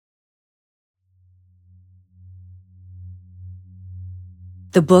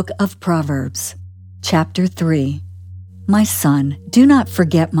The Book of Proverbs, Chapter 3. My son, do not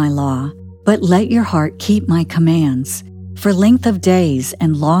forget my law, but let your heart keep my commands. For length of days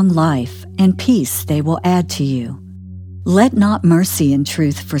and long life and peace they will add to you. Let not mercy and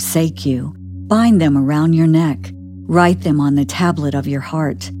truth forsake you. Bind them around your neck. Write them on the tablet of your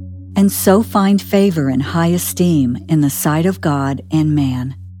heart, and so find favor and high esteem in the sight of God and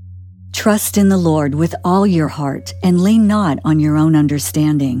man. Trust in the Lord with all your heart and lean not on your own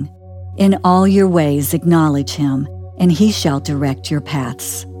understanding. In all your ways acknowledge him, and he shall direct your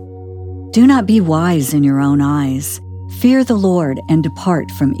paths. Do not be wise in your own eyes. Fear the Lord and depart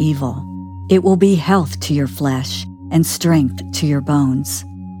from evil. It will be health to your flesh and strength to your bones.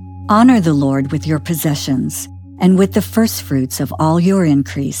 Honor the Lord with your possessions and with the firstfruits of all your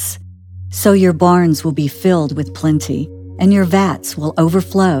increase. So your barns will be filled with plenty, and your vats will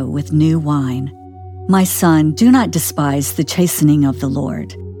overflow with new wine. My son, do not despise the chastening of the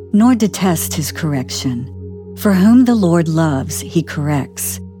Lord, nor detest his correction. For whom the Lord loves, he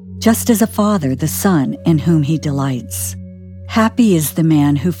corrects, just as a father the son in whom he delights. Happy is the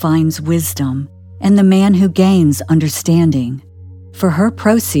man who finds wisdom, and the man who gains understanding. For her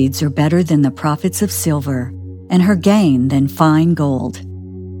proceeds are better than the profits of silver, and her gain than fine gold.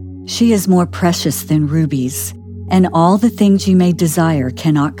 She is more precious than rubies, and all the things you may desire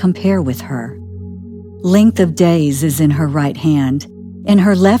cannot compare with her. Length of days is in her right hand, in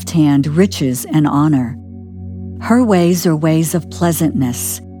her left hand riches and honor. Her ways are ways of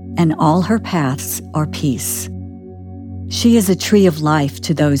pleasantness, and all her paths are peace. She is a tree of life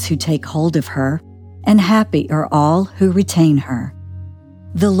to those who take hold of her, and happy are all who retain her.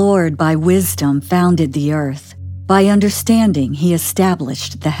 The Lord by wisdom founded the earth, by understanding he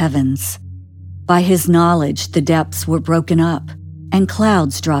established the heavens. By his knowledge the depths were broken up, and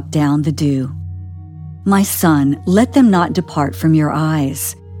clouds dropped down the dew. My son, let them not depart from your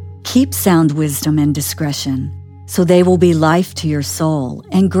eyes. Keep sound wisdom and discretion, so they will be life to your soul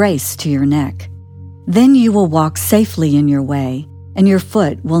and grace to your neck. Then you will walk safely in your way, and your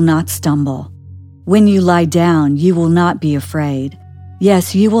foot will not stumble. When you lie down, you will not be afraid.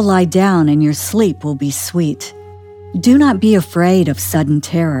 Yes, you will lie down, and your sleep will be sweet. Do not be afraid of sudden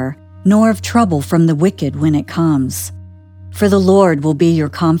terror, nor of trouble from the wicked when it comes. For the Lord will be your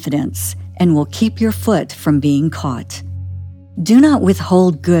confidence, and will keep your foot from being caught. Do not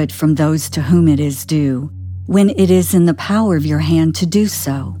withhold good from those to whom it is due, when it is in the power of your hand to do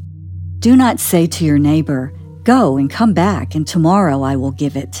so. Do not say to your neighbor, "Go and come back, and tomorrow I will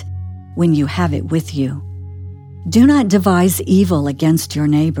give it," when you have it with you. Do not devise evil against your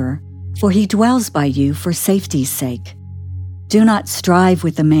neighbor, for he dwells by you for safety's sake. Do not strive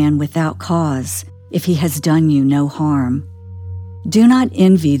with a man without cause, if he has done you no harm. Do not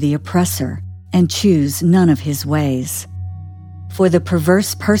envy the oppressor, and choose none of his ways. For the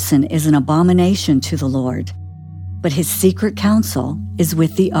perverse person is an abomination to the Lord, but his secret counsel is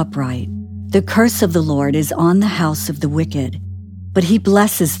with the upright. The curse of the Lord is on the house of the wicked, but he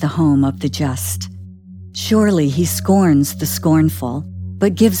blesses the home of the just. Surely he scorns the scornful,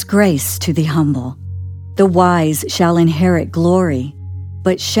 but gives grace to the humble. The wise shall inherit glory,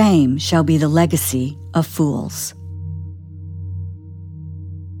 but shame shall be the legacy of fools.